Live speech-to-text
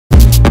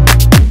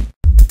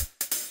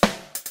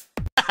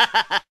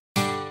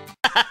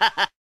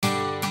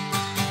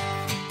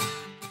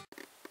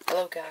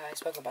Hello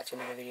guys, welcome back to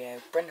another video.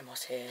 Brendan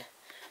Moss here.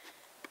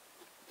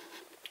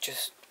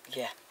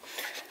 Yeah.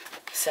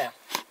 So,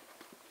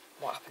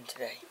 what happened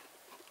today?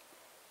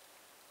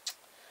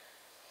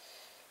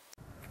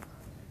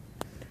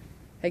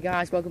 Hey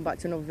guys, welcome back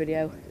to another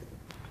video.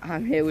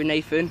 I'm here with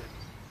Nathan,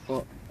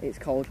 but it's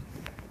cold.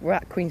 We're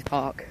at Queen's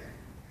Park.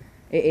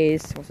 It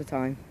is, what's the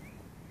time?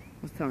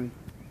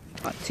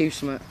 Like 2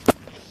 something.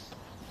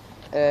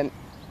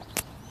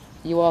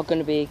 You are going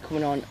to be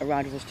coming on a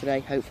ride with us today,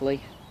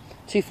 hopefully.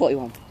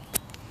 2:41.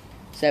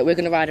 So we're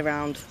going to ride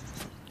around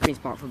Queen's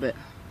Park for a bit.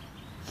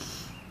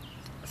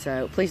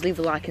 So please leave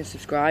a like and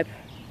subscribe.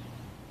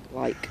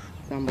 Like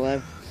down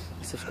below,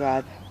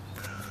 subscribe,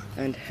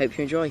 and hope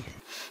you enjoy.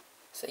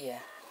 So yeah,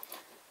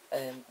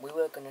 we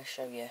were going to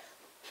show you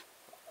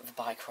the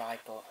bike ride,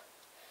 but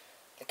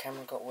the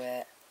camera got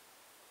wet.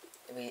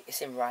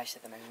 It's in rice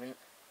at the moment.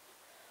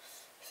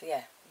 So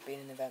yeah, it's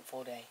been an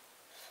eventful day.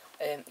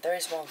 There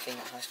is one thing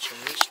that has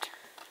changed.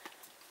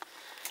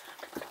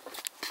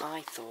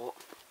 I thought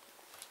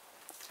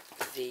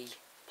the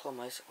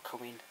plumbers were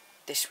coming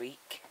this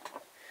week,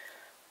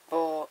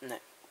 but no,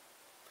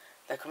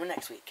 they're coming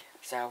next week.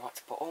 So I had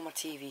to put all my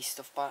TV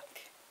stuff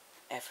back,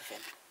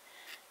 everything.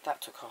 That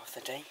took half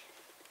the day.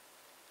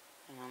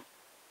 Hang on.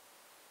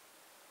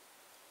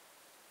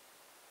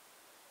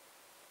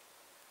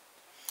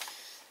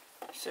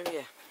 So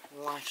yeah,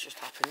 life's just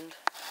happened.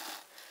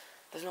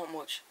 There's not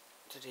much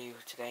to do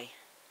today.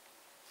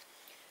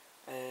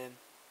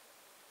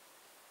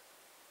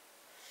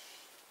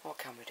 What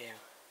can we do?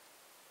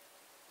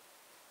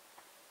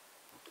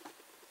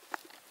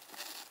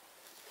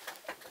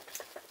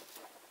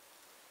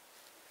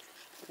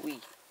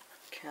 We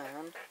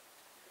can...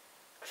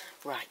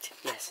 Right,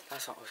 yes,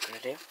 that's what I was going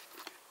to do.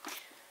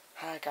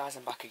 Hi guys,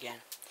 I'm back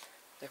again.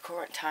 The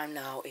current time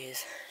now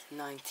is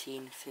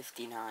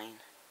 19:59.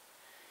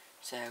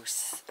 So,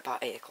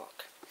 about 8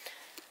 o'clock.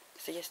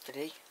 So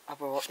yesterday, I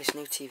brought this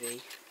new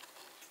TV.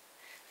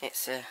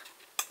 It's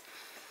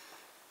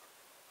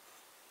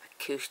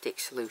Acoustic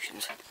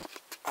Solutions.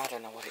 I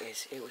don't know what it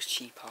is. It was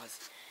cheap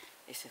as.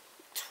 It's a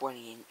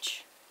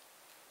 20-inch.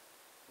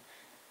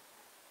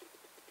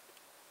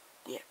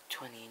 Yeah,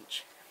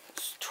 20-inch.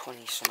 It's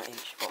 20-something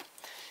inch, but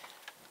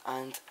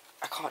and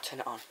I can't turn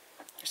it on.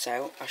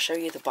 So I'll show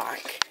you the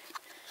back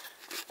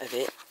of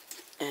it.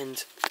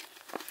 And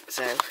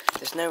so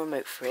there's no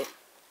remote for it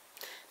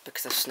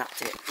because I've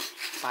snapped it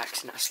by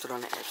accident. I stood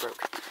on it and it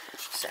broke.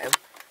 So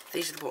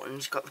these are the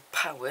buttons. You've got the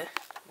power,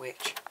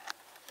 which.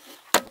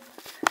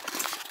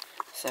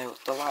 So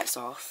the light's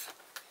off,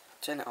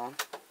 turn it on,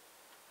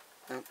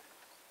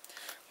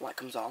 light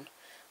comes on,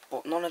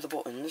 but none of the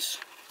buttons,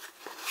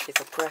 if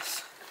I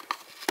press,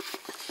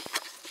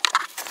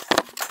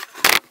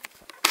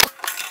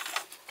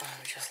 let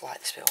me just light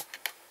this bit up,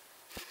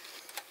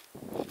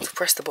 if I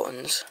press the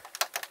buttons,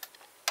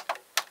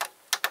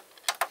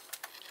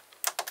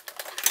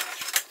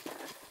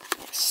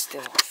 it's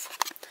still off.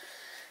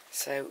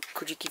 So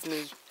could you give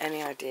me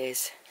any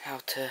ideas how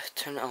to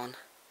turn it on?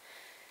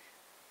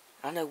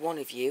 I know one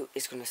of you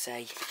is going to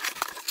say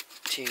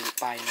to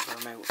buy another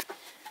remote,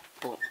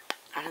 but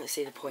I don't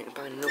see the point of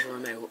buying another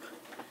remote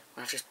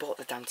when I've just bought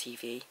the damn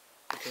TV,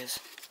 because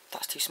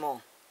that's too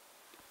small.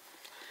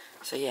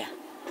 So yeah,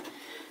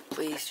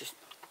 please just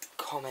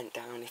comment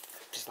down if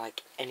there's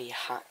like any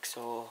hacks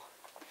or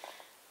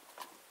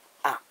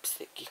apps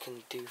that you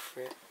can do for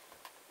it.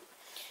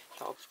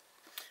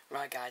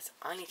 Right guys,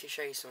 I need to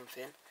show you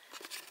something.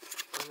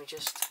 Let me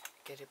just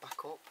get it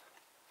back up.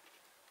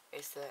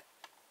 It's the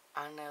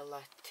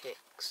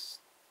analytics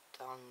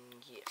on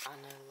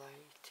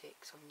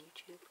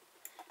YouTube.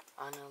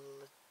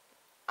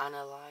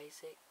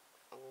 Analyze it.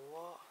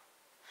 What?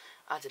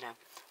 I don't know.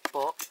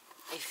 But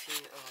if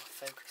you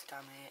focus,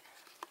 damn it,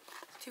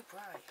 it's too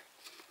bright.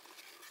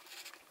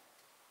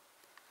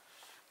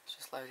 It's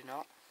just loading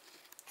up.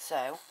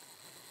 So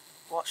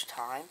watch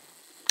time.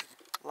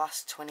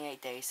 Last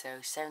 28 days.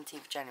 So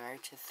 17th January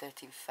to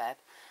 13th Feb.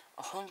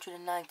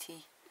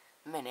 190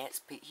 minutes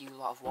but you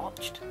lot have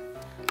watched.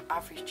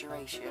 Average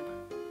duration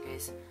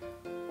is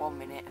 1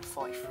 minute and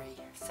 43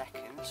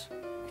 seconds,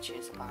 which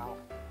is about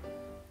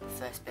the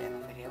first bit of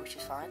the video, which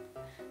is fine.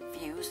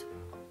 Views,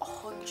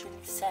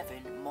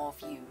 107 more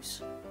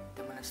views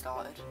than when I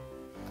started.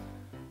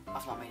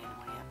 I've not made any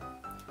money yet.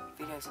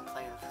 Videos and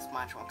playlists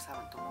management because I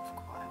haven't done one for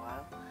quite a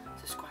while.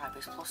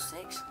 Subscribers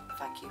 +6,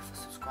 thank you for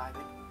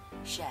subscribing.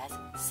 Shares,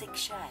 6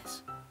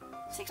 shares.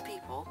 6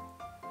 people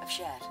have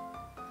shared.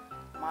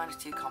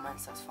 -2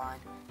 comments, that's fine.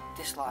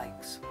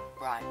 Dislikes,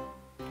 right,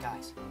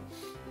 guys,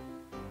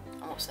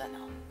 I'm upset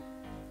now.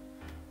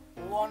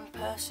 1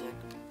 person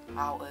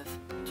out of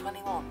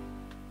 21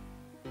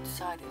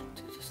 decided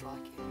to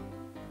dislike it,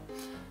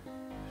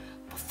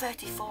 but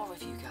 34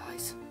 of you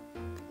guys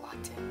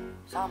liked it,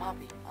 so I'm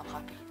happy.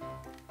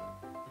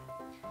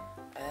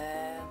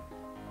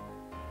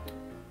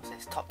 So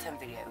it's top 10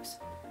 videos.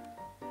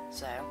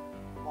 So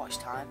watch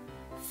time,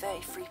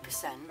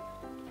 33%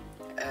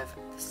 of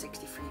the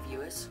 63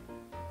 viewers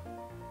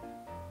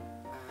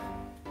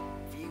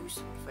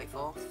views,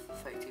 34,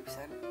 32%.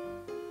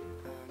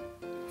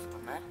 Nothing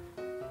on there.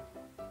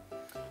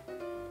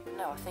 But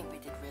no, I think we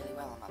did really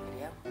well on that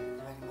video. Is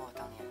there any more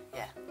down here?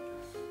 Yeah.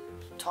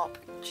 Top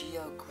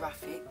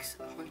geographics,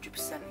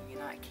 100% in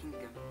United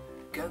Kingdom.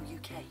 Go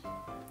UK.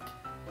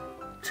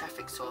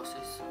 Traffic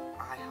sources,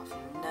 I have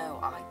no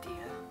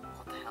idea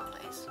what the hell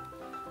that is.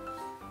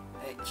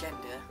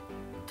 Gender,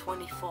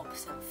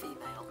 24%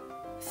 female,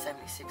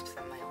 76%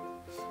 male.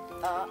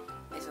 That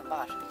isn't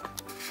bad.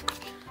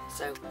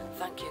 So,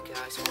 thank you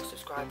guys for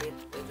subscribing,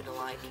 leaving a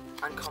like,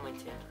 and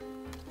commenting.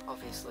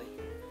 Obviously,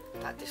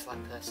 that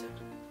dislike person,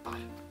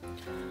 bye.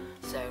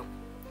 So,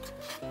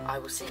 I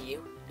will see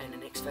you in the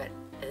next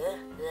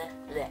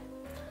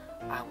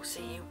I will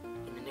see you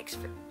in the next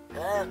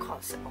I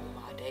can't say,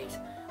 oh my days.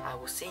 I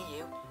will see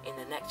you in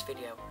the next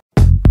video.